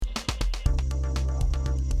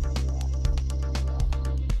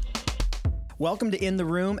Welcome to In the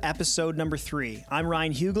Room, episode number 3. I'm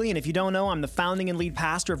Ryan Hughley, and if you don't know, I'm the founding and lead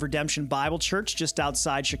pastor of Redemption Bible Church just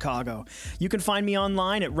outside Chicago. You can find me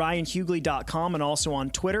online at ryanhughley.com and also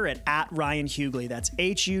on Twitter at @RyanHughley. That's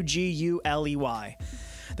Huguley.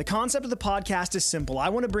 The concept of the podcast is simple. I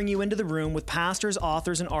want to bring you into the room with pastors,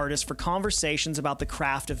 authors, and artists for conversations about the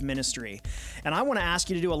craft of ministry. And I want to ask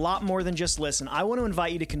you to do a lot more than just listen. I want to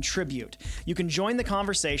invite you to contribute. You can join the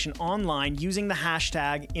conversation online using the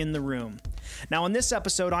hashtag #InTheRoom. Now, in this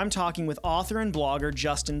episode, I'm talking with author and blogger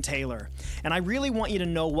Justin Taylor, and I really want you to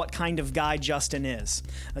know what kind of guy Justin is.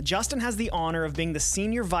 Justin has the honor of being the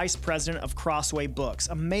Senior Vice President of Crossway Books,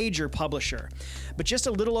 a major publisher. But just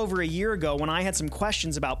a little over a year ago, when I had some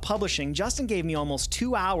questions about publishing, Justin gave me almost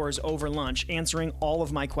 2 hours over lunch answering all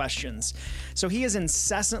of my questions. So he is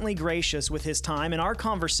incessantly gracious with his time, and our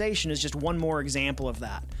conversation is just one more example of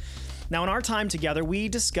that. Now, in our time together, we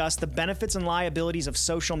discussed the benefits and liabilities of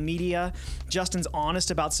social media. Justin's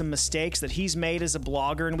honest about some mistakes that he's made as a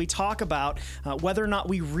blogger, and we talk about whether or not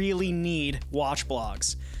we really need watch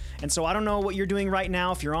blogs. And so I don't know what you're doing right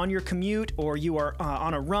now, if you're on your commute or you are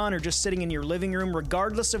on a run or just sitting in your living room,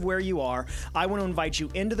 regardless of where you are, I want to invite you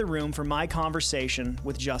into the room for my conversation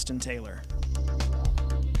with Justin Taylor.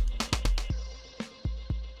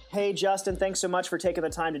 Hey, Justin, thanks so much for taking the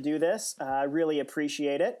time to do this. I really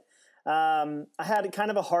appreciate it. I had kind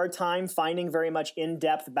of a hard time finding very much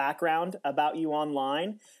in-depth background about you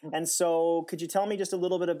online. And so could you tell me just a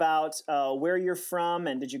little bit about where you're from,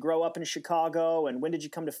 and did you grow up in Chicago, and when did you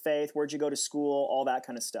come to faith? Where'd you go to school? All that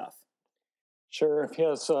kind of stuff. Sure.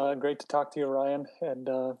 Yeah, it's great to talk to you, Ryan. And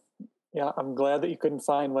I'm glad that you couldn't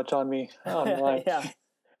find much on me online. Yeah.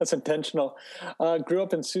 That's intentional. Grew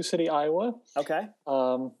up in Sioux City, Iowa. Okay.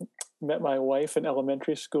 Met my wife in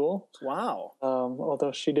elementary school. Wow.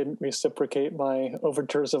 Although she didn't reciprocate my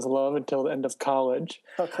overtures of love until the end of college.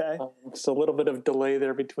 Okay. So a little bit of delay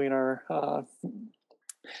there between our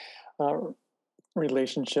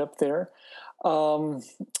relationship there.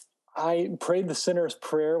 I prayed the sinner's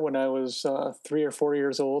prayer when I was 3 or 4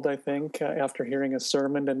 years old, I think, after hearing a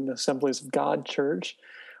sermon in the Assemblies of God church,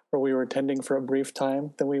 where we were attending for a brief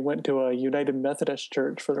time. Then we went to a United Methodist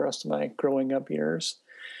church for the rest of my growing up years.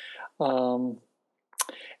 And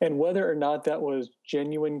whether or not that was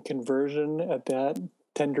genuine conversion at that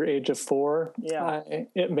tender age of 4,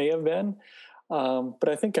 it may have been. But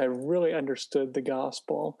I think I really understood the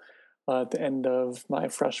gospel at the end of my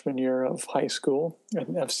freshman year of high school at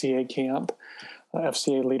an FCA camp,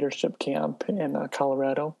 FCA leadership camp in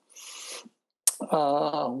Colorado.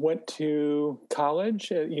 Went to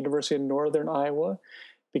college at University of Northern Iowa.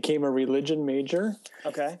 Became a religion major.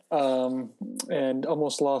 Okay. And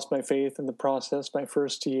almost lost my faith in the process my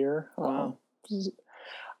first year. Wow.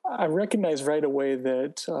 I recognized right away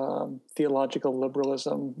that theological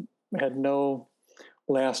liberalism had no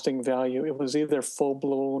lasting value. It was either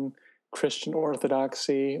full-blown Christian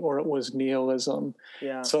orthodoxy or it was nihilism.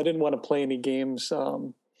 Yeah. So I didn't want to play any games,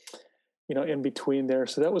 in between there.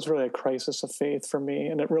 So that was really a crisis of faith for me.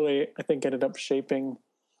 And it really, I think, ended up shaping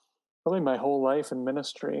really my whole life and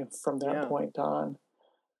ministry from that point on.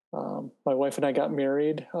 My wife and I got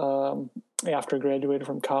married after I graduated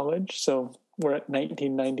from college. So we're at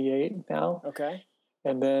 1998 now. Okay.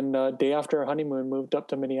 And then day after our honeymoon, moved up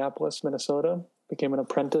to Minneapolis, Minnesota, became an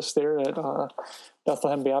apprentice there at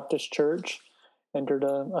Bethlehem Baptist Church, entered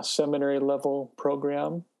a seminary level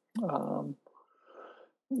program.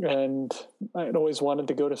 And I had always wanted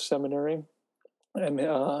to go to seminary. And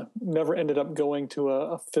never ended up going to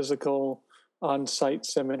a physical on-site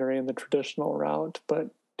seminary in the traditional route, but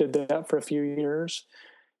did that for a few years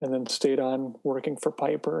and then stayed on working for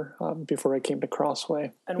Piper before I came to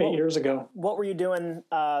Crossway 8 years ago. What were you doing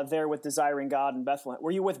there with Desiring God in Bethlehem?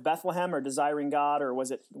 Were you with Bethlehem or Desiring God, or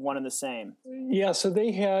was it one and the same? Yeah, so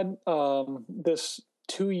they had this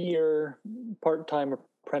 2-year part-time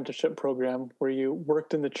apprenticeship program where you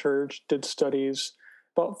worked in the church, did studies,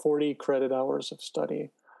 about 40 credit hours of study.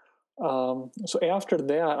 So after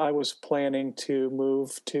that, I was planning to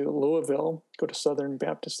move to Louisville, go to Southern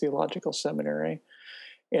Baptist Theological Seminary.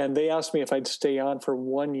 And they asked me if I'd stay on for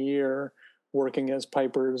 1 year working as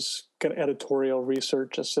Piper's kind of editorial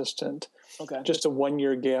research assistant. Okay. Just a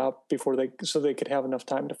 1-year gap so they could have enough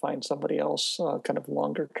time to find somebody else kind of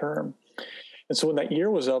longer term. And so when that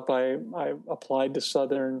year was up, I applied to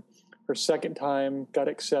Southern for a second time, got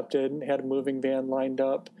accepted, and had a moving van lined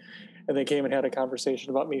up, and they came and had a conversation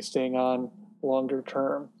about me staying on longer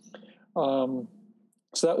term.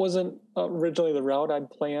 So that wasn't originally the route I'd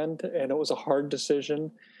planned, and it was a hard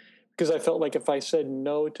decision because I felt like if I said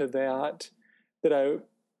no to that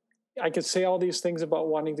I could say all these things about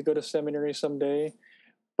wanting to go to seminary someday,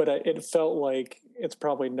 but it felt like it's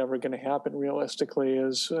probably never going to happen realistically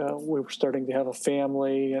as we were starting to have a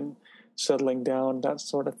family and settling down, that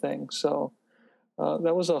sort of thing. So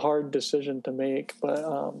that was a hard decision to make,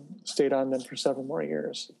 but stayed on then for several more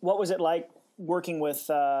years. What was it like working with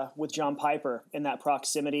John Piper in that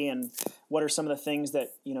proximity, and what are some of the things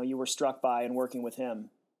that you were struck by in working with him?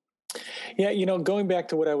 Yeah, going back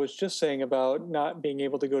to what I was just saying about not being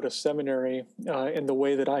able to go to seminary in the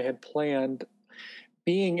way that I had planned,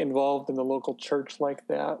 being involved in the local church like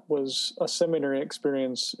that was a seminary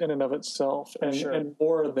experience in and of itself, and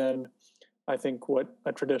more than I think what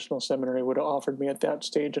a traditional seminary would have offered me at that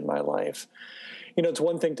stage in my life. It's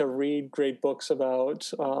one thing to read great books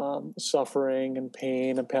about suffering and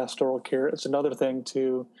pain and pastoral care. It's another thing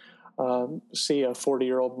to see a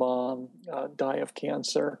 40-year-old mom die of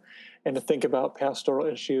cancer, and to think about pastoral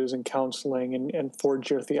issues and counseling and forge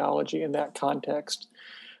your theology in that context.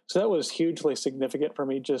 So that was hugely significant for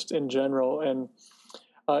me just in general, and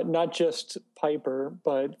not just Piper,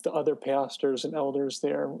 but the other pastors and elders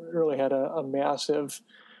there really had a massive,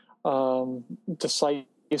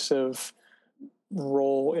 decisive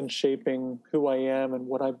role in shaping who I am and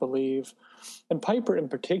what I believe. And Piper in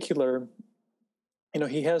particular,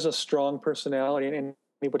 he has a strong personality, and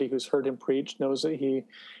anybody who's heard him preach knows that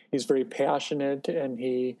he's very passionate, and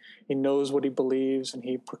he knows what he believes, and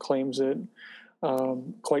he proclaims it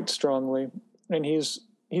quite strongly. And he's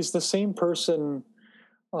the same person,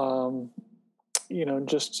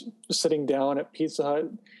 just sitting down at Pizza Hut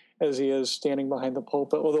as he is standing behind the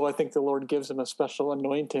pulpit. Although I think the Lord gives him a special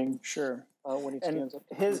anointing. Sure. When he stands up.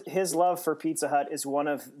 His love for Pizza Hut is one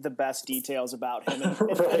of the best details about him,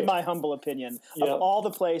 in my humble opinion. Yep. Of all the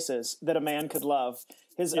places that a man could love,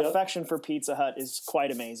 his affection for Pizza Hut is quite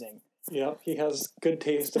amazing. Yeah, he has good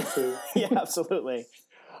taste in food. Yeah, absolutely.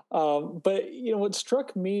 But what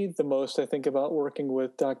struck me the most, I think, about working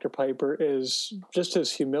with Dr. Piper is just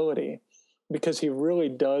his humility, because he really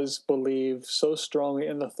does believe so strongly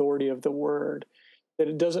in the authority of the Word that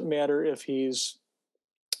it doesn't matter if he's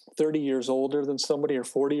 30 years older than somebody or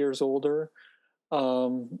 40 years older.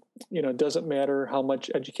 It doesn't matter how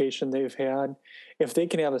much education they've had. If they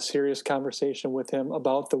can have a serious conversation with him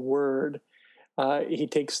about the Word, he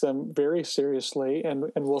takes them very seriously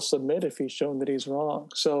and will submit if he's shown that he's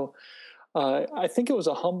wrong. So I think it was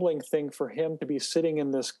a humbling thing for him to be sitting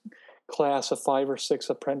in this class of 5 or 6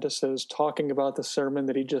 apprentices talking about the sermon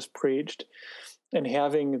that he just preached, and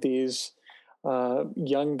having these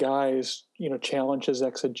young guys, challenge his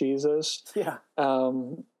exegesis. Yeah.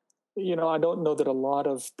 I don't know that a lot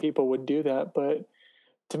of people would do that, but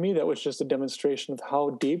to me, that was just a demonstration of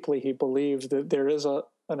how deeply he believed that there is an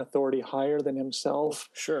authority higher than himself.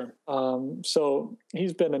 Sure. So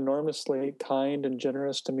he's been enormously kind and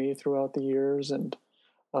generous to me throughout the years, and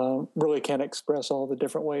really can't express all the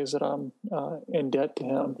different ways that I'm in debt to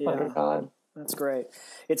him under God. That's great.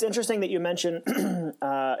 It's interesting that you mentioned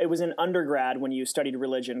it was in undergrad when you studied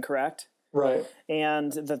religion, correct? Right.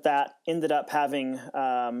 And that ended up having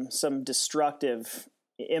some destructive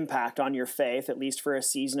impact on your faith, at least for a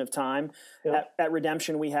season of time. Yeah. At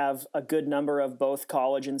Redemption, we have a good number of both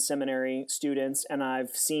college and seminary students, and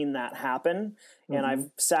I've seen that happen. Mm-hmm. And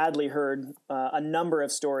I've sadly heard a number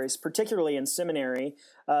of stories, particularly in seminary,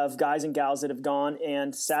 of guys and gals that have gone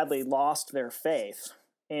and sadly lost their faith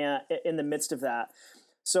and in the midst of that.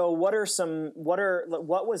 So what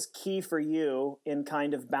was key for you in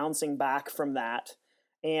kind of bouncing back from that?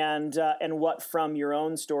 And what from your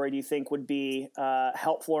own story do you think would be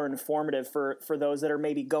helpful or informative for those that are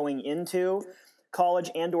maybe going into college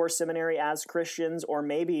and or seminary as Christians, or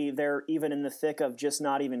maybe they're even in the thick of just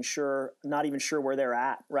not even sure where they're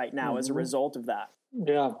at right now as a result of that?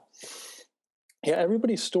 Yeah. Yeah,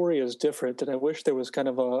 everybody's story is different, and I wish there was kind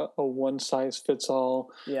of a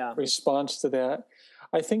one-size-fits-all response to that.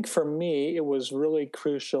 I think for me, it was really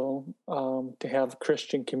crucial to have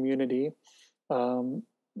Christian community,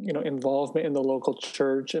 involvement in the local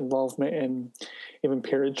church, involvement in even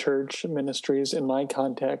parachurch ministries. In my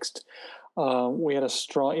context, we had a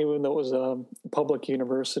strong, even though it was a public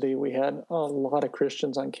university, we had a lot of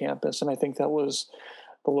Christians on campus, and I think that was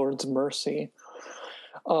the Lord's mercy.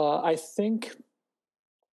 I think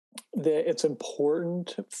that it's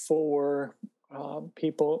important for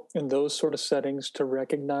people in those sort of settings to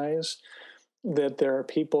recognize that there are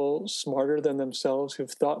people smarter than themselves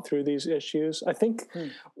who've thought through these issues. I think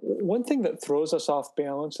one thing that throws us off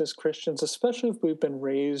balance as Christians, especially if we've been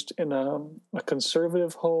raised in a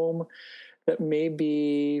conservative home that may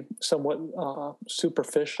be somewhat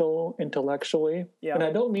superficial intellectually, and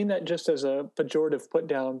I don't mean that just as a pejorative put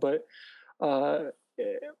down, but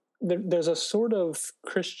there's a sort of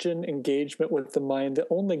Christian engagement with the mind that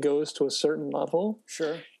only goes to a certain level.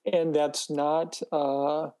 Sure. And that's not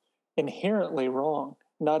inherently wrong.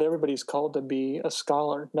 Not everybody's called to be a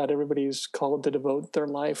scholar. Not everybody's called to devote their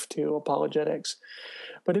life to apologetics.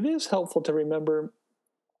 But it is helpful to remember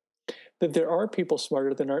that there are people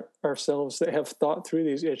smarter than ourselves that have thought through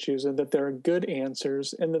these issues, and that there are good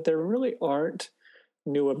answers, and that there really aren't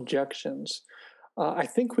new objections. I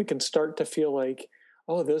think we can start to feel like,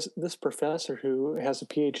 oh, this professor who has a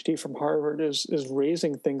PhD from Harvard is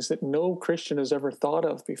raising things that no Christian has ever thought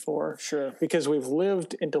of before. Sure. Because we've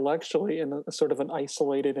lived intellectually in a sort of an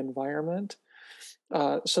isolated environment.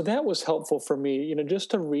 So that was helpful for me,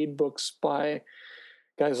 just to read books by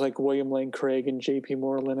guys like William Lane Craig and J.P.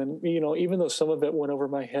 Moreland. And, even though some of it went over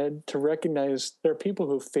my head, to recognize there are people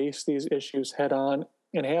who face these issues head on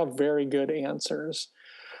and have very good answers.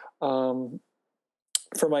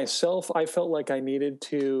 For myself, I felt like I needed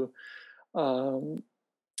to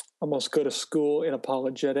almost go to school in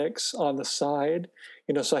apologetics on the side.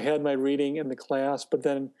 So I had my reading in the class, but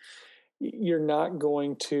then you're not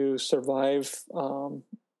going to survive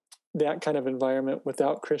that kind of environment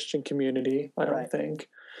without Christian community, I don't think,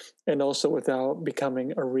 and also without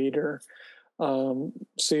becoming a reader. So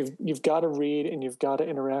you've got to read, and you've got to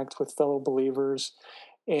interact with fellow believers.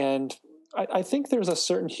 And I think there's a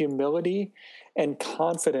certain humility and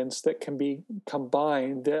confidence that can be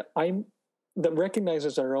combined that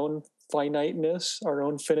recognizes our own finiteness, our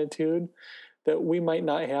own finitude, that we might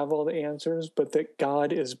not have all the answers, but that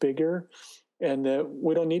God is bigger, and that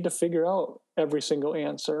we don't need to figure out every single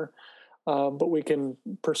answer, but we can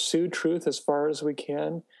pursue truth as far as we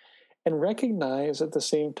can, and recognize at the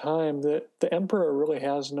same time that the emperor really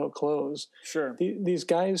has no clothes. Sure. These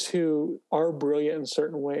guys who are brilliant in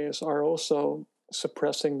certain ways are also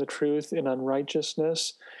suppressing the truth in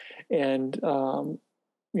unrighteousness. And,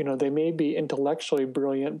 they may be intellectually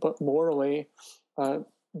brilliant, but morally,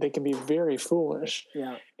 they can be very foolish.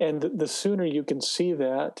 Yeah. And the sooner you can see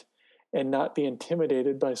that and not be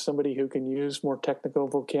intimidated by somebody who can use more technical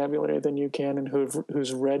vocabulary than you can, and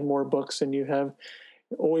who's read more books than you have,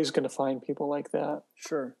 you're always going to find people like that.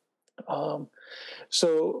 Sure.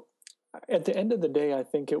 So at the end of the day, I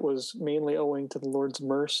think it was mainly owing to the Lord's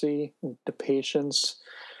mercy and to patience.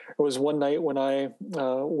 It was one night when I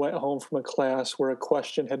went home from a class where a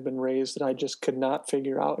question had been raised that I just could not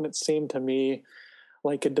figure out, and it seemed to me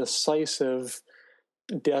like a decisive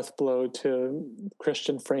death blow to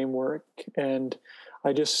Christian framework. And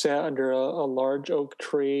I just sat under a large oak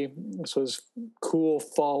tree. This was cool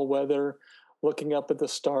fall weather, looking up at the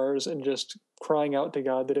stars and just crying out to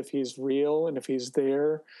God that if he's real and if he's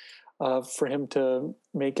there, for him to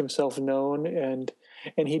make himself known. And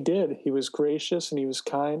he did. He was gracious and he was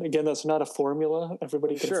kind. Again, that's not a formula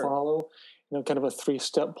everybody can follow, kind of a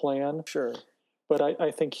 3-step plan. Sure. But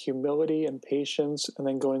I think humility and patience, and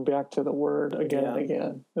then going back to the Word again and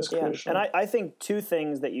again, is crucial. And I think two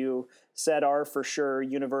things that you said are for sure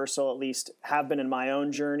universal, at least have been in my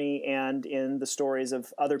own journey and in the stories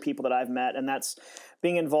of other people that I've met, and that's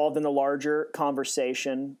being involved in the larger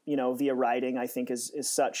conversation, via writing, I think is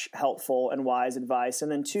such helpful and wise advice.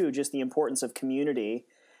 And then two, just the importance of community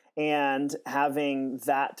and having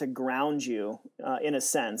that to ground you in a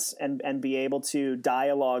sense, and be able to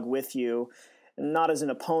dialogue with you, not as an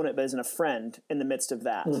opponent, but as a friend in the midst of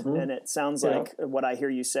that. Mm-hmm. And it sounds like what I hear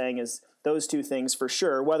you saying is those two things for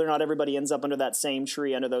sure. Whether or not everybody ends up under that same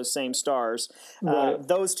tree, under those same stars,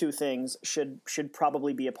 those two things should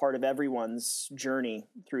probably be a part of everyone's journey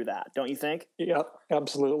through that. Don't you think? Yeah,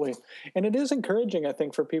 absolutely. And it is encouraging, I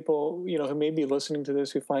think, for people, who may be listening to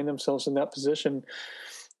this, who find themselves in that position,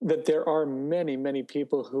 that there are many, many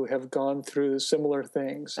people who have gone through similar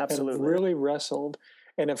things. Absolutely. And really wrestled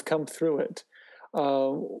and have come through it.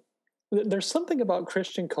 There's something about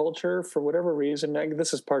Christian culture, for whatever reason,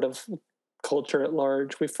 this is part of culture at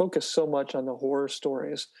large. We focus so much on the horror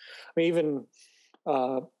stories. I mean, even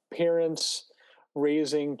parents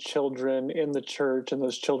raising children in the church, and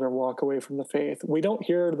those children walk away from the faith. We don't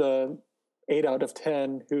hear the 8 out of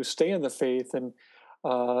 10 who stay in the faith and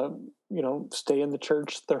stay in the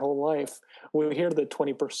church their whole life. We hear the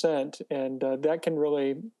 20%, and that can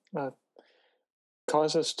really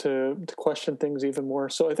cause us to question things even more.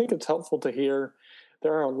 So I think it's helpful to hear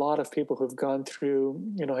there are a lot of people who've gone through,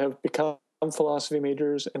 have become philosophy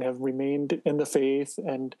majors and have remained in the faith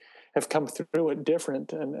and have come through it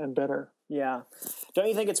different and better. Yeah. Don't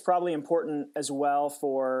you think it's probably important as well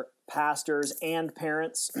for pastors and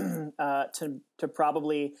parents to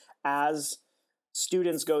probably, as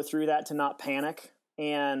students go through that, to not panic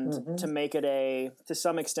and to make it to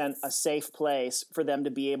some extent, a safe place for them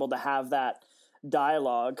to be able to have that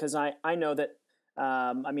dialogue? Because I know that,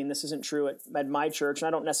 I mean, this isn't true at my church, and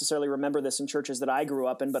I don't necessarily remember this in churches that I grew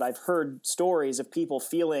up in, but I've heard stories of people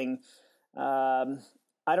feeling, I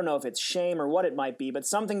don't know if it's shame or what it might be, but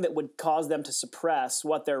something that would cause them to suppress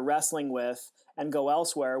what they're wrestling with and go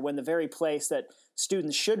elsewhere, when the very place that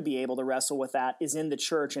students should be able to wrestle with that is in the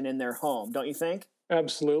church and in their home. Don't you think?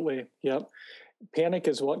 Absolutely. Yep. Panic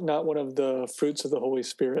is not one of the fruits of the Holy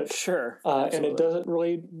Spirit. Sure. And it doesn't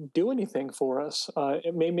really do anything for us.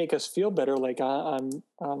 It may make us feel better, like I'm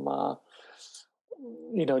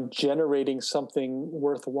generating something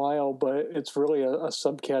worthwhile, but it's really a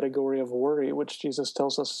subcategory of worry, which Jesus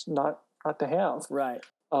tells us not to have. Right.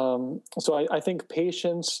 So I think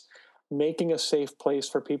patience, making a safe place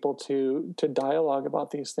for people to dialogue about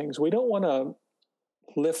these things. We don't want to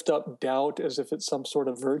lift up doubt as if it's some sort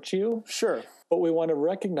of virtue. Sure. But we want to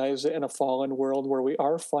recognize that in a fallen world where we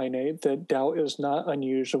are finite, that doubt is not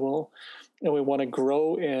unusual. And we want to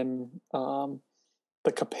grow in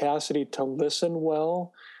the capacity to listen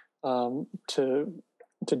well, to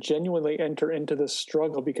genuinely enter into this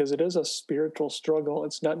struggle, because it is a spiritual struggle.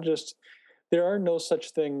 It's not just, there are no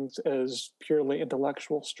such things as purely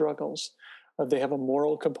intellectual struggles. They have a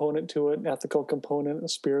moral component to it, an ethical component, a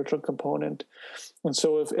spiritual component. And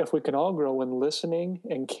so if we can all grow in listening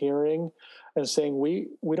and caring and saying, we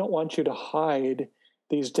don't want you to hide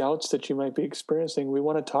these doubts that you might be experiencing. We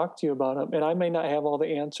want to talk to you about them. And I may not have all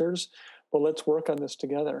the answers, but let's work on this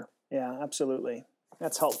together. Yeah, absolutely.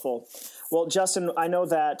 That's helpful. Well, Justin, I know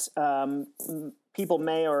that people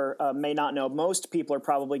may or may not know. Most people are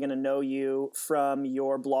probably going to know you from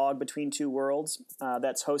your blog, Between Two Worlds,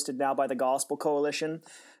 that's hosted now by the Gospel Coalition.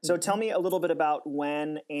 So tell me a little bit about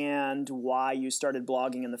when and why you started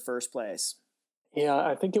blogging in the first place. Yeah,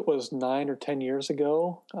 I think it was 9 or 10 years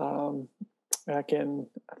ago, back in,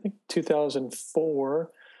 I think, 2004,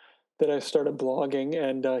 that I started blogging,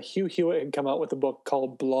 and Hugh Hewitt had come out with a book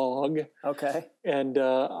called Blog. Okay. And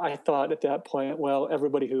I thought at that point, well,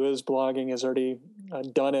 everybody who is blogging has already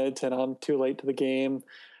done it, and I'm too late to the game,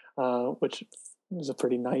 which was a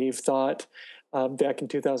pretty naive thought. Back in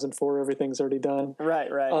 2004, everything's already done. Right.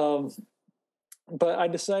 But I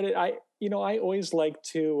decided, I always like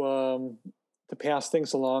to pass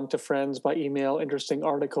things along to friends by email, interesting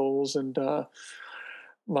articles, and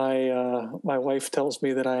my wife tells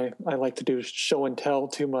me that I like to do show and tell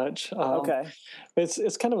too much. Okay.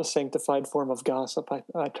 It's kind of a sanctified form of gossip,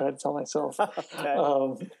 I try to tell myself.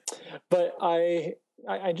 Okay. But I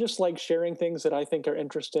just like sharing things that I think are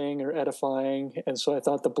interesting or edifying, and so I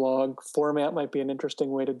thought the blog format might be an interesting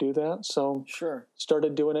way to do that. So Sure.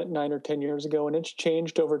 Started doing it 9 or 10 years ago, and it's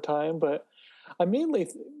changed over time, but I mainly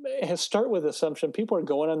start with the assumption people are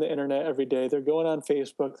going on the internet every day. They're going on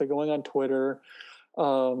Facebook. They're going on Twitter.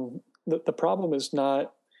 The problem is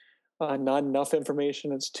not enough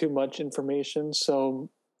information. It's too much information. So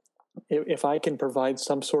if I can provide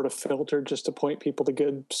some sort of filter just to point people to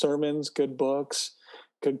good sermons, good books,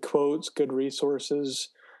 good quotes, good resources,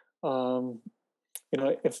 if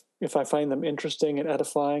I find them interesting and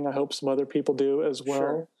edifying, I hope some other people do as well.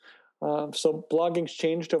 Sure. So blogging's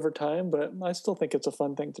changed over time, but I still think it's a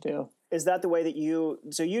fun thing to do. Is that the way that you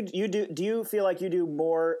do you feel like you do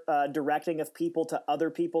more directing of people to other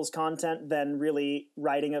people's content than really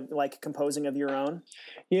composing of your own?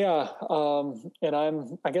 Yeah.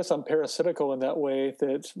 And I guess I'm parasitical in that way,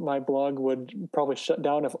 that my blog would probably shut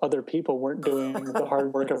down if other people weren't doing the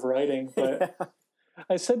hard work of writing. But yeah.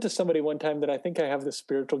 I said to somebody one time that I think I have the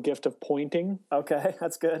spiritual gift of pointing. Okay,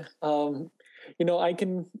 that's good. I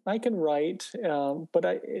can write, but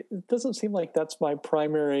it doesn't seem like that's my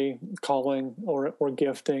primary calling or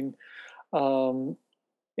gifting.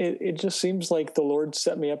 It just seems like the Lord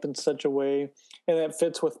set me up in such a way, and that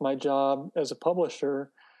fits with my job as a publisher,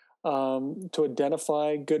 to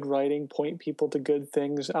identify good writing, point people to good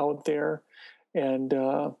things out there. And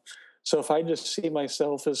so if I just see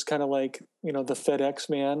myself as kind of like, the FedEx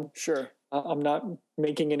man. Sure. I'm not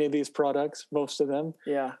making any of these products, most of them.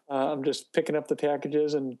 Yeah. I'm just picking up the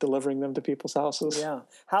packages and delivering them to people's houses. Yeah.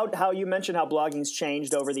 How you mentioned how blogging's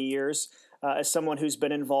changed over the years. As someone who's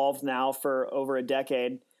been involved now for over a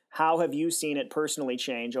decade, how have you seen it personally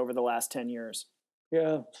change over the last 10 years?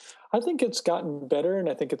 Yeah. I think it's gotten better, and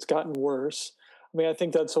I think it's gotten worse. I mean, I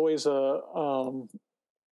think that's always a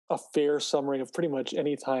fair summary of pretty much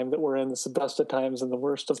any time that we're in. It's the best of times and the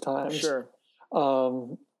worst of times. Sure. I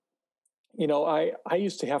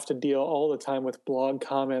used to have to deal all the time with blog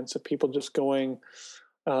comments of people just going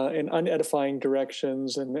in unedifying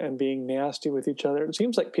directions and being nasty with each other. It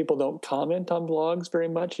seems like people don't comment on blogs very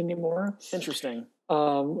much anymore. Interesting.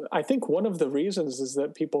 I think one of the reasons is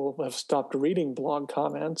that people have stopped reading blog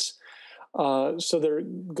comments. So they're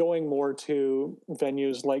going more to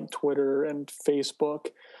venues like Twitter and Facebook.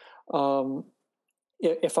 Um,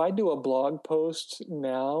 if I do a blog post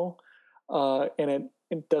now and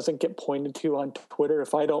it doesn't get pointed to on Twitter,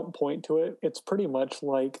 if I don't point to it, it's pretty much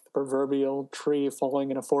like the proverbial tree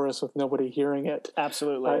falling in a forest with nobody hearing it.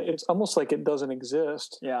 Absolutely. It's almost like it doesn't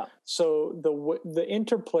exist. Yeah. So the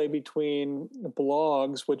interplay between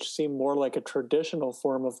blogs, which seem more like a traditional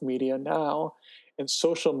form of media now, and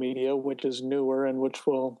social media, which is newer and which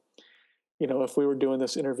will, if we were doing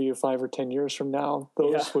this interview 5 or 10 years from now,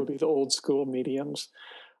 those would be the old school mediums.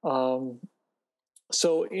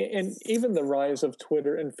 So, and even the rise of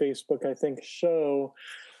Twitter and Facebook, I think, show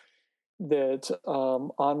that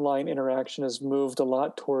online interaction has moved a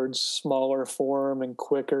lot towards smaller form and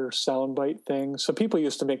quicker soundbite things. So people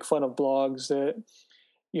used to make fun of blogs that,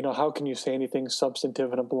 how can you say anything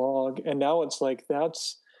substantive in a blog? And now it's like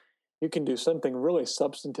you can do something really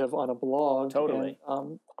substantive on a blog. Totally.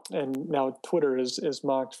 And now Twitter is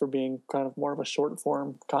mocked for being kind of more of a short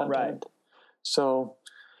form content. Right. So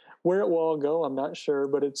where it will all go, I'm not sure,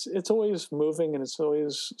 but it's always moving and it's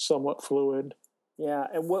always somewhat fluid. Yeah,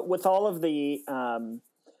 and with all of the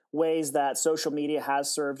ways that social media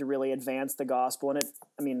has served to really advance the gospel, and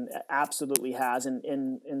it absolutely has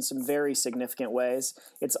in some very significant ways.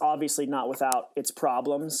 It's obviously not without its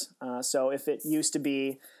problems. So if it used to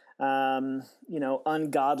be,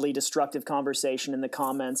 ungodly, destructive conversation in the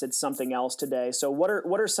comments, it's something else today. So what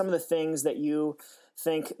are some of the things that you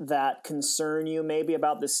think that concern you maybe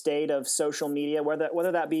about the state of social media,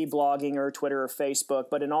 whether that be blogging or Twitter or Facebook,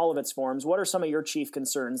 but in all of its forms? What are some of your chief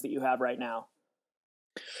concerns that you have right now?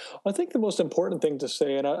 I think the most important thing to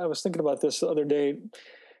say, and I was thinking about this the other day,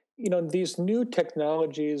 these new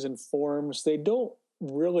technologies and forms, they don't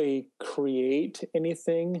really create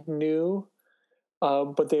anything new,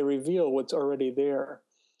 but they reveal what's already there.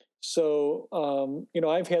 So,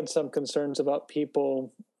 I've had some concerns about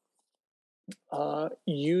people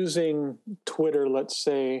using Twitter, let's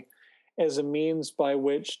say, as a means by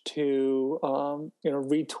which to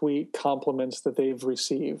retweet compliments that they've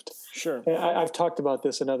received. Sure. And I've talked about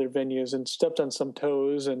this in other venues and stepped on some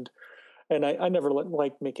toes, and I never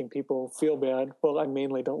like making people feel bad. Well, I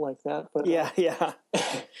mainly don't like that, but yeah.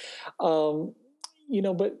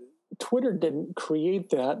 But Twitter didn't create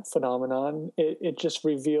that phenomenon. It just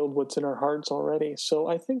revealed what's in our hearts already. So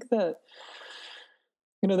I think that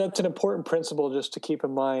that's an important principle just to keep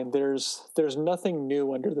in mind. There's nothing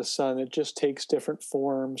new under the sun. It just takes different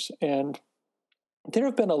forms. And there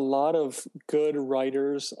have been a lot of good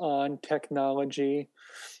writers on technology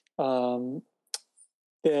that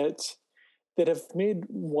have made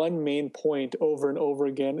one main point over and over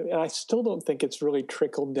again. And I still don't think it's really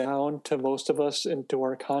trickled down to most of us into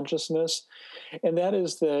our consciousness. And that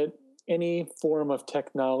is that any form of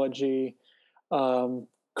technology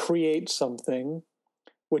creates something,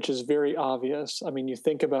 which is very obvious. I mean, you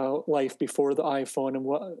think about life before the iPhone and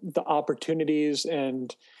what the opportunities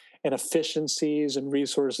and efficiencies and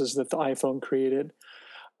resources that the iPhone created.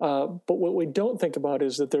 But what we don't think about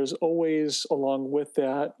is that there's always, along with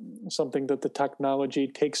that, something that the technology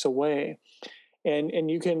takes away. And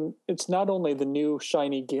it's not only the new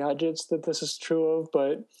shiny gadgets that this is true of,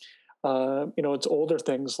 but it's older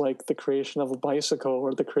things like the creation of a bicycle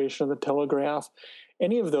or the creation of the telegraph.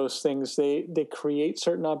 Any of those things, they create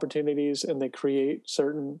certain opportunities and they create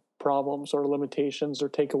certain problems or limitations or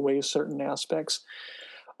take away certain aspects.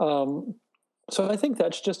 So I think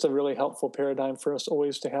that's just a really helpful paradigm for us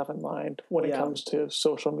always to have in mind when it comes to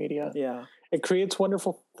social media. Yeah. It creates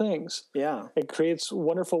wonderful things. Yeah. It creates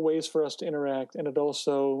wonderful ways for us to interact, and it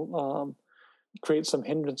also create some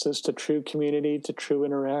hindrances to true community, to true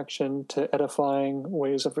interaction, to edifying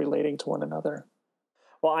ways of relating to one another.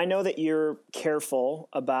 Well, I know that you're careful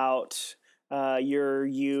about your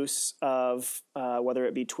use of whether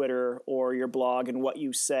it be Twitter or your blog and what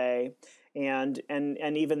you say. And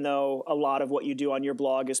even though a lot of what you do on your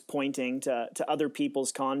blog is pointing to other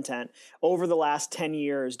people's content, over the last 10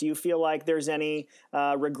 years, do you feel like there's any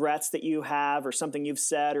regrets that you have or something you've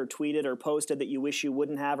said or tweeted or posted that you wish you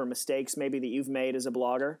wouldn't have, or mistakes maybe that you've made as a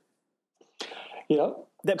blogger? Yeah.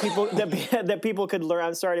 That people could learn.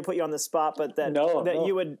 I'm sorry to put you on the spot, but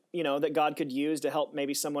you would, that God could use to help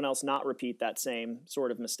maybe someone else not repeat that same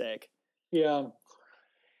sort of mistake. Yeah.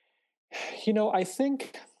 I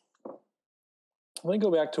think, let me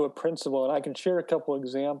go back to a principle, and I can share a couple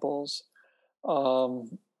examples.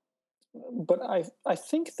 But I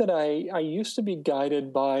think that I used to be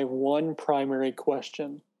guided by one primary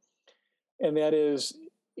question, and that is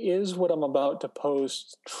what I'm about to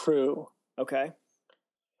post true? Okay.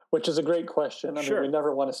 Which is a great question. I mean, we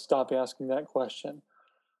never want to stop asking that question.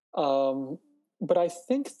 But I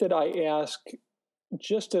think that I ask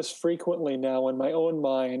just as frequently now in my own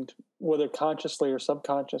mind, whether consciously or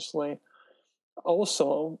subconsciously,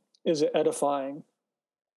 also, is it edifying?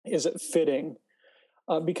 Is it fitting?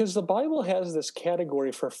 Because the Bible has this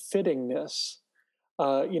category for fittingness.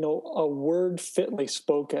 A word fitly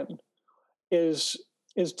spoken is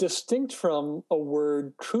distinct from a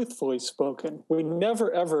word truthfully spoken. We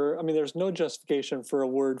never ever, I mean, there's no justification for a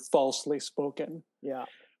word falsely spoken. Yeah.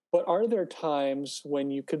 But are there times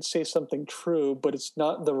when you could say something true, but it's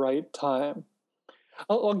not the right time?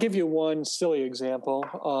 I'll give you one silly example,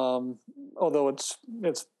 although it's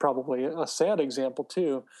probably a sad example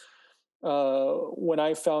too. When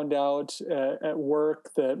I found out at work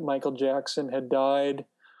that Michael Jackson had died,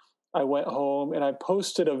 I went home and I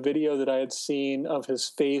posted a video that I had seen of his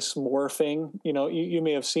face morphing. You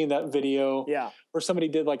may have seen that video, Yeah. where somebody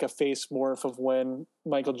did like a face morph of when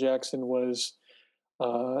Michael Jackson was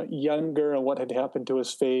younger and what had happened to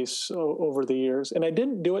his face over the years. And I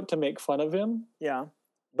didn't do it to make fun of him. Yeah.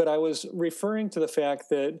 But I was referring to the fact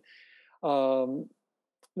that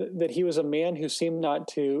that he was a man who seemed not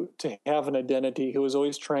to have an identity, who was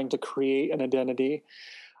always trying to create an identity.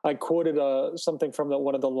 I quoted something from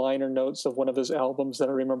one of the liner notes of one of his albums that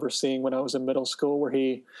I remember seeing when I was in middle school, where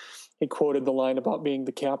he quoted the line about being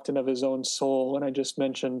the captain of his own soul, and I just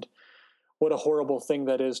mentioned what a horrible thing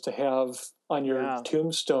that is to have on your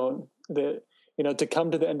tombstone, that to come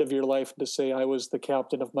to the end of your life and to say, I was the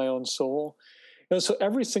captain of my own soul. So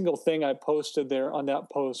every single thing I posted there on that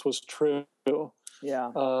post was true.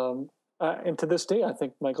 Yeah. And to this day, I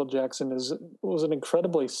think Michael Jackson was an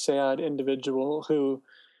incredibly sad individual who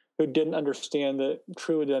didn't understand that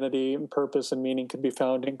true identity and purpose and meaning could be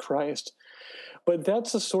found in Christ. But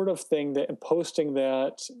that's the sort of thing that, posting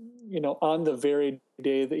that, on the very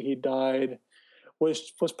day that he died,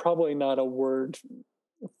 was probably not a word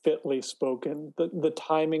fitly spoken. The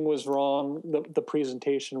timing was wrong. The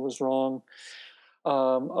presentation was wrong.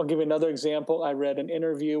 I'll give you another example. I read an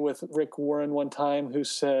interview with Rick Warren one time, who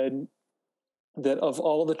said that of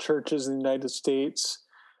all the churches in the United States,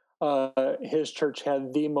 his church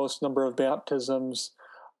had the most number of baptisms,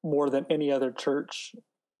 more than any other church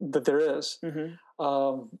that there is.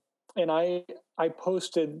 Mm-hmm. And I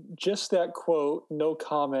posted just that quote, no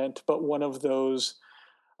comment, but one of those,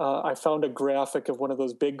 I found a graphic of one of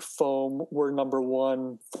those big foam "we're number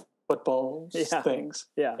one" football things.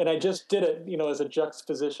 Yeah. And I just did it, as a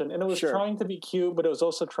juxtaposition. And it was trying to be cute, but it was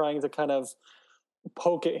also trying to kind of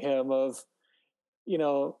poke at him of,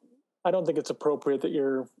 I don't think it's appropriate that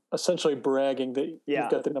you're essentially bragging that you've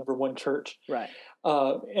got the number one church. Right.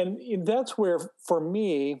 And that's where, for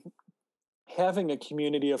me, having a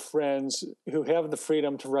community of friends who have the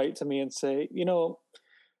freedom to write to me and say,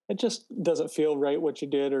 it just doesn't feel right what you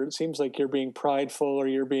did, or it seems like you're being prideful, or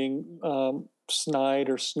you're being snide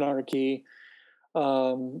or snarky.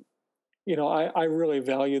 I really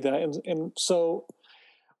value that. And so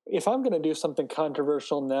if I'm going to do something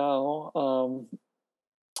controversial now,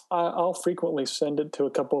 I'll frequently send it to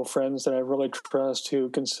a couple of friends that I really trust, who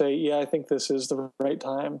can say, yeah, I think this is the right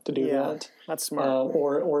time to do that. That's smart.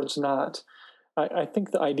 Or it's not. I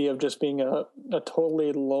think the idea of just being a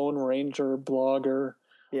totally lone ranger blogger,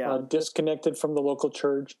 disconnected from the local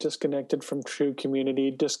church, disconnected from true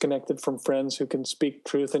community, disconnected from friends who can speak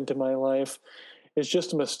truth into my life, is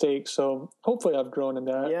just a mistake. So hopefully I've grown in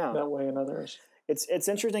that way in others. It's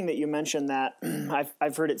interesting that you mentioned that.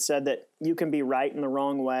 I've heard it said that you can be right in the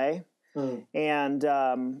wrong way, and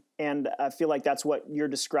I feel like that's what you're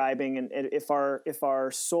describing. And if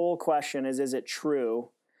our sole question is it true,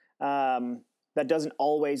 that doesn't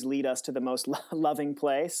always lead us to the most loving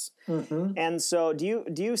place. Mm-hmm. And so, do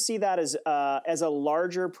you see that as a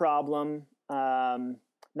larger problem?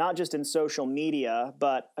 Not just in social media,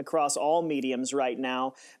 but across all mediums right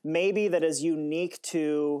now, maybe that is unique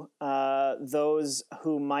to those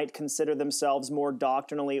who might consider themselves more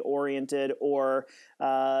doctrinally oriented or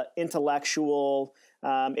intellectual.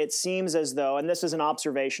 It seems as though, and this is an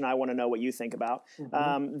observation I want to know what you think about,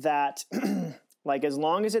 that like as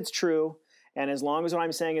long as it's true and as long as what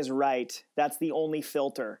I'm saying is right, that's the only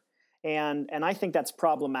filter. And I think that's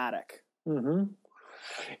problematic. Mm-hmm.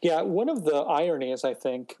 Yeah, one of the ironies, I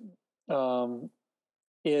think,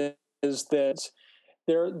 is that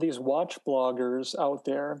there are these watch bloggers out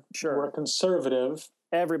there who are conservative.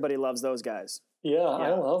 Everybody loves those guys. Yeah,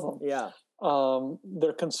 I love them. Yeah.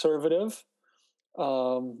 They're conservative.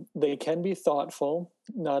 They can be thoughtful,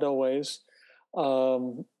 not always.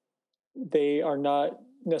 They are not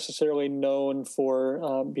necessarily known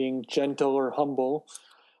for being gentle or humble.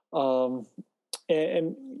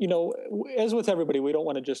 and as with everybody, we don't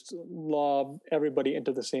want to just lob everybody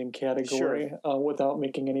into the same category without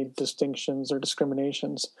making any distinctions or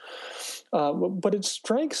discriminations. But it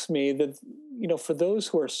strikes me that for those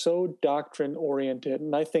who are so doctrine oriented,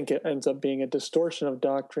 and I think it ends up being a distortion of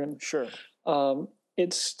doctrine. Sure.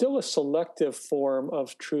 It's still a selective form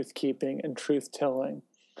of truth keeping and truth telling.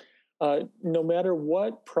 No matter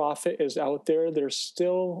what prophet is out there, there's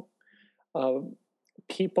still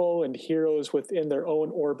people and heroes within their own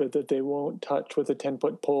orbit that they won't touch with a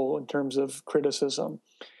 10-foot pole in terms of criticism.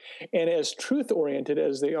 And as truth-oriented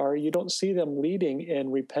as they are, you don't see them leading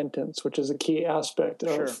in repentance, which is a key aspect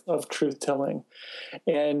of truth-telling,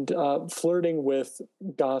 and flirting with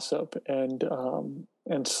gossip and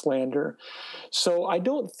slander. So I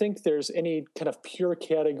don't think there's any kind of pure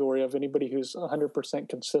category of anybody who's 100%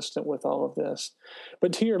 consistent with all of this.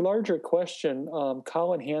 But to your larger question,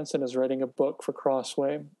 Colin Hansen is writing a book for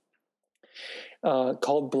Crossway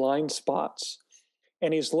called Blind Spots.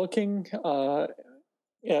 And he's looking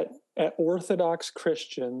at Orthodox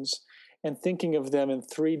Christians and thinking of them in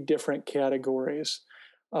three different categories.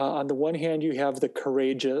 On the one hand, you have the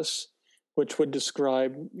courageous, which would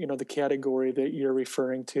describe, the category that you're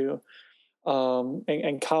referring to.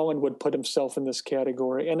 And Colin would put himself in this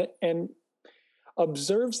category and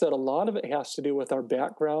observes that a lot of it has to do with our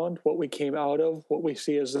background, what we came out of, what we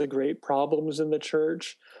see as the great problems in the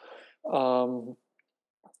church,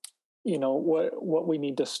 what we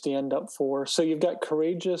need to stand up for. So you've got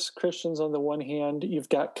courageous Christians on the one hand, you've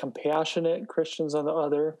got compassionate Christians on the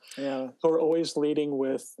other, who are always leading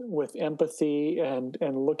with empathy and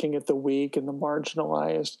looking at the weak and the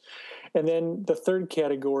marginalized. And then the third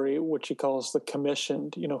category, which he calls the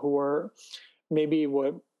commissioned, who are maybe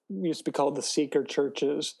what used to be called the seeker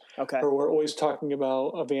churches, who are always talking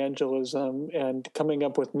about evangelism and coming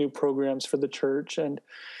up with new programs for the church. And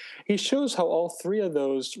he shows how all three of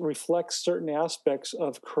those reflect certain aspects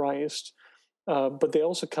of Christ, but they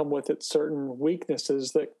also come with it certain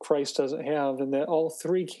weaknesses that Christ doesn't have, and that all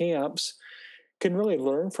three camps can really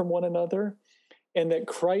learn from one another, and that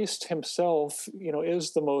Christ himself,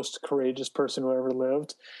 is the most courageous person who ever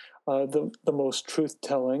lived, the most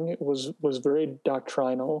truth-telling, was very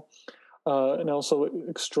doctrinal, and also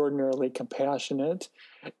extraordinarily compassionate,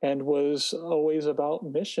 and was always about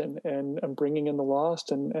mission and bringing in the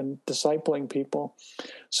lost and discipling people.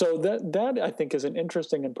 So that I think is an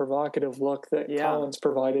interesting and provocative look that Colin's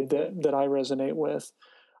provided that I resonate with.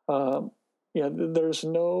 There's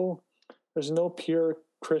no pure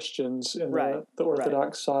Christians in the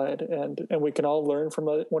Orthodox side, and we can all learn from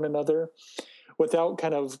one another without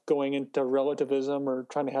kind of going into relativism or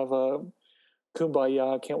trying to have a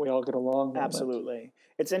kumbaya, can't we all get along moment. Absolutely.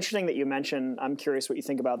 It's interesting that you mentioned, I'm curious what you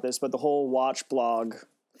think about this, but the whole watch blog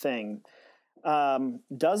thing.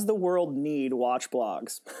 Does the world need watch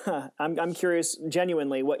blogs? I'm curious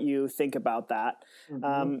genuinely what you think about that.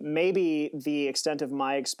 Mm-hmm. Maybe the extent of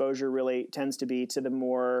my exposure really tends to be to the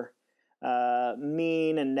more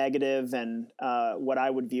mean and negative and what I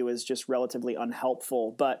would view as just relatively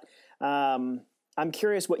unhelpful. But I'm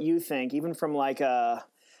curious what you think, even from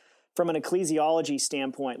from an ecclesiology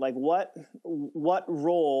standpoint, like what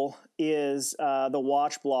role is the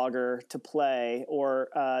watch blogger to play, or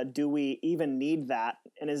do we even need that?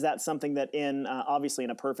 And is that something that obviously in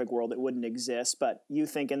a perfect world it wouldn't exist, but you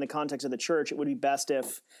think in the context of the church it would be best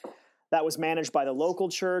if that was managed by the local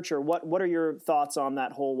church, or what are your thoughts on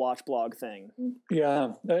that whole watch blog thing?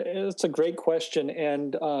 Yeah, it's a great question.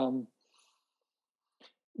 And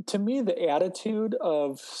to me, the attitude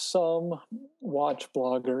of some watch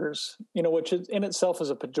bloggers, which in itself is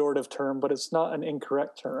a pejorative term, but it's not an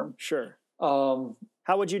incorrect term. Sure. How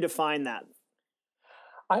would you define that?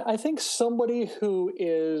 I think somebody who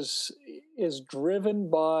is driven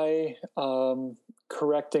by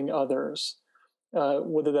correcting others,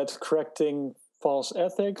 whether that's correcting false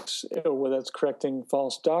ethics, or whether that's correcting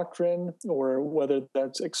false doctrine, or whether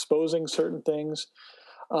that's exposing certain things.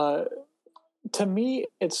 To me,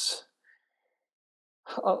 it's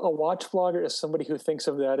a watch blogger is somebody who thinks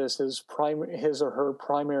of that as his or her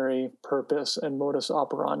primary purpose and modus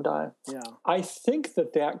operandi. Yeah, I think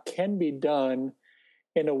that can be done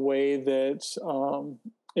in a way that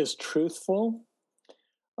is truthful,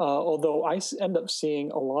 although I end up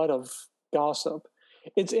seeing a lot of gossip.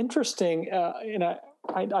 It's interesting, and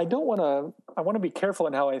I don't want to. I want to be careful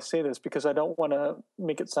in how I say this because I don't want to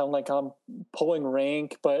make it sound like I'm pulling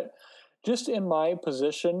rank, but just in my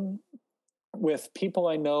position with people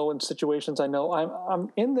I know and situations I know, I'm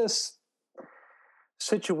in this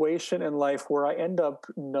situation in life where I end up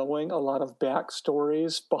knowing a lot of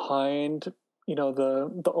backstories behind,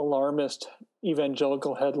 the alarmist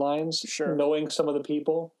evangelical headlines, Sure. knowing some of the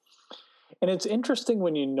people. And it's interesting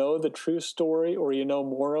when you know the true story, or you know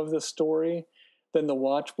more of the story than the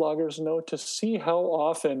watch bloggers know, to see how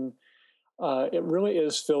often it really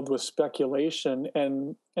is filled with speculation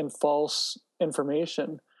and false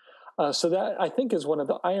information. So that, I think, is one of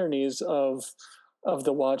the ironies of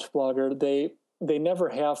the watch blogger. They never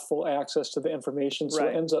have full access to the information, so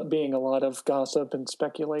Right. it ends up being a lot of gossip and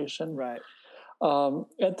speculation. Right.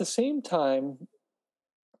 At the same time,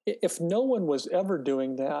 if no one was ever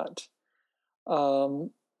doing that,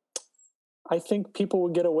 I think people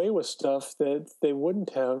would get away with stuff that they wouldn't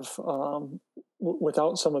have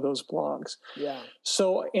without some of those blogs. Yeah.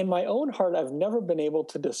 So in my own heart, I've never been able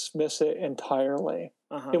to dismiss it entirely.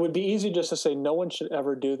 Uh-huh. It would be easy just to say no one should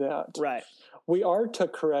ever do that. Right. We are to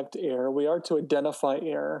correct error. We are to identify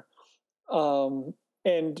error.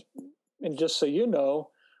 And just so you know,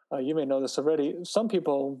 you may know this already, some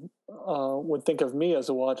people would think of me as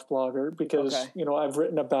a watch blogger because, Okay. I've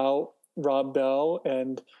written about Rob Bell,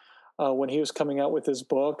 and when he was coming out with his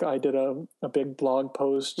book, I did a big blog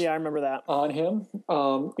post Yeah, I remember that. on him.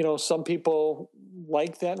 Some people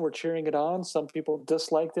liked that and were cheering it on. Some people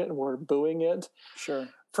disliked it and were booing it. Sure.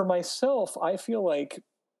 For myself, I feel like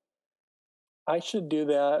I should do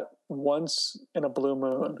that once in a blue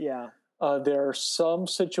moon. Yeah. There are some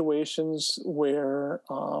situations where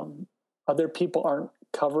other people aren't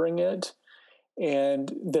covering it,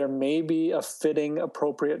 and there may be a fitting,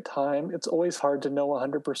 appropriate time. It's always hard to know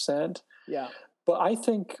 100%. Yeah. But I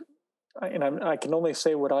think, and I can only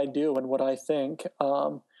say what I do and what I think,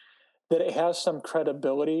 that it has some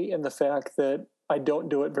credibility in the fact that I don't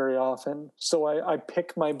do it very often. So I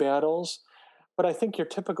pick my battles, but I think your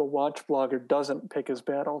typical watch blogger doesn't pick his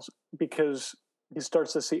battles because he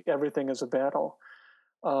starts to see everything as a battle.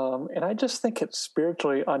 And I just think it's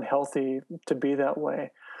spiritually unhealthy to be that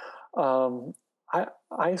way.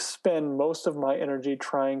 I spend most of my energy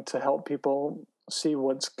trying to help people see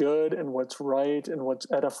what's good and what's right and what's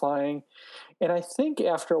edifying. And I think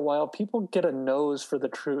after a while, people get a nose for the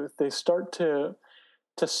truth. They start to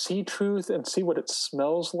see truth and see what it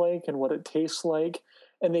smells like and what it tastes like,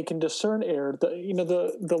 and they can discern error.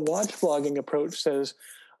 The watch blogging approach says,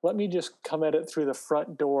 let me just come at it through the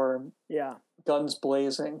front door, Yeah. guns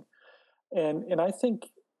blazing. And I think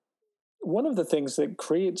one of the things that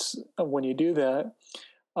creates when you do that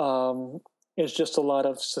is just a lot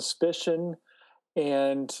of suspicion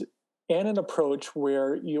and an approach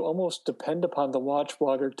where you almost depend upon the watch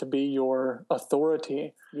blogger to be your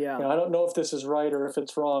authority. Yeah. I don't know if this is right or if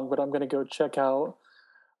it's wrong, but I'm going to go check out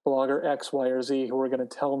blogger X, Y, or Z who are going to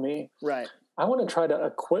tell me. Right. I want to try to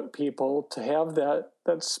equip people to have that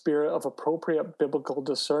spirit of appropriate biblical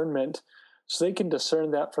discernment so they can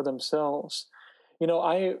discern that for themselves.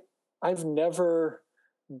 I've never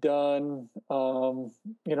done,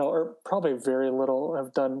 or probably very little,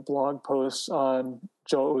 I've done blog posts on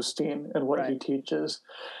Joel Osteen and what he teaches.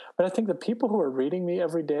 But I think the people who are reading me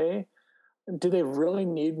every day, do they really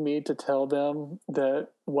need me to tell them that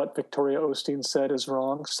what Victoria Osteen said is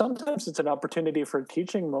wrong? Sometimes it's an opportunity for a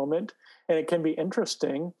teaching moment, and it can be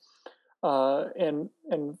interesting. And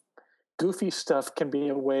goofy stuff can be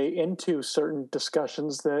a way into certain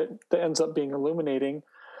discussions that ends up being illuminating.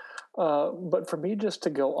 But for me just to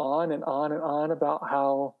go on and on and on about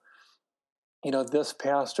how, this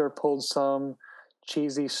pastor pulled some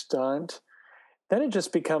cheesy stunt, then it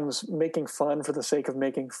just becomes making fun for the sake of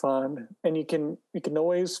making fun. And you can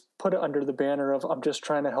always put it under the banner of, I'm just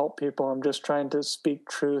trying to help people. I'm just trying to speak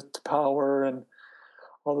truth to power and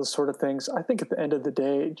all those sort of things. I think at the end of the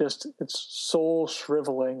day, it's soul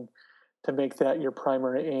shriveling to make that your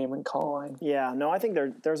primary aim and calling. Yeah, no, I think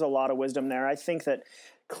there's a lot of wisdom there. I think that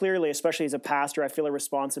clearly, especially as a pastor, I feel a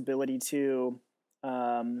responsibility to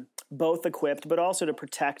both equipped, but also to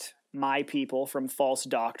protect my people from false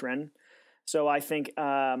doctrine. So I think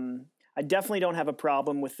I definitely don't have a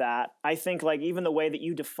problem with that. I think even the way that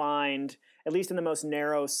you defined, at least in the most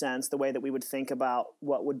narrow sense, the way that we would think about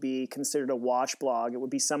what would be considered a watch blog, it would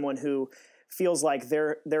be someone who feels like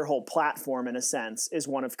their whole platform, in a sense, is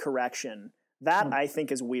one of correction. That I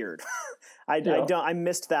think is weird. I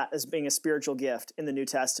missed that as being a spiritual gift in the New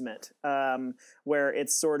Testament, where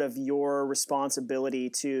it's sort of your responsibility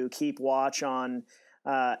to keep watch on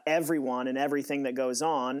everyone and everything that goes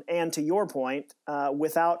on, and to your point,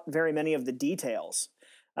 without very many of the details.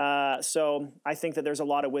 So I think that there's a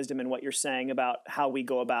lot of wisdom in what you're saying about how we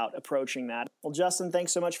go about approaching that. Well, Justin,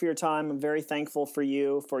 thanks so much for your time. I'm very thankful for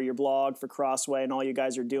you, for your blog, for Crossway, and all you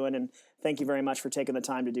guys are doing. And thank you very much for taking the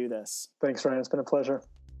time to do this. Thanks, Ryan. It's been a pleasure.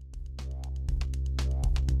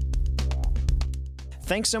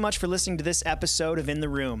 Thanks so much for listening to this episode of In the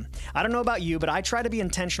Room. I don't know about you, but I try to be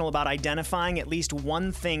intentional about identifying at least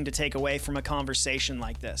one thing to take away from a conversation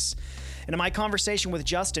like this. And in my conversation with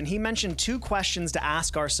Justin, he mentioned 2 questions to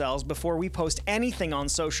ask ourselves before we post anything on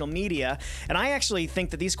social media, and I actually think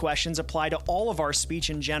that these questions apply to all of our speech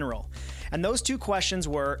in general. And those 2 questions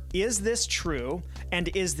were, is this true, and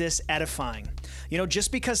is this edifying? You know,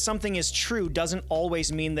 just because something is true doesn't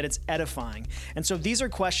always mean that it's edifying. And so these are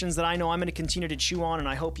questions that I know I'm going to continue to chew on, and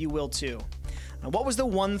I hope you will too. Now, what was the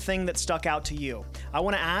one thing that stuck out to you? I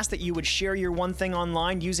want to ask that you would share your one thing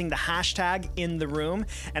online using the hashtag #InTheRoom.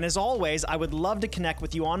 And as always, I would love to connect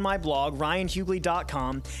with you on my blog,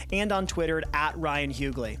 ryanhughley.com, and on Twitter at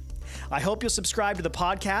 @RyanHughley. I hope you'll subscribe to the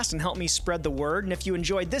podcast and help me spread the word. And if you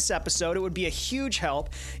enjoyed this episode, it would be a huge help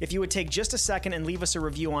if you would take just a second and leave us a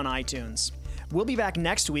review on iTunes. We'll be back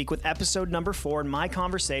next week with episode number 4 in my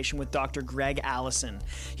conversation with Dr. Greg Allison.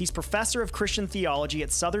 He's professor of Christian theology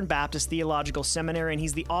at Southern Baptist Theological Seminary, and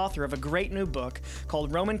he's the author of a great new book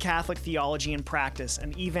called Roman Catholic Theology and Practice,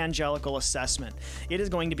 an Evangelical Assessment. It is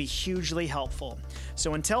going to be hugely helpful.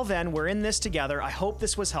 So until then, we're in this together. I hope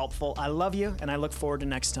this was helpful. I love you, and I look forward to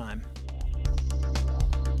next time.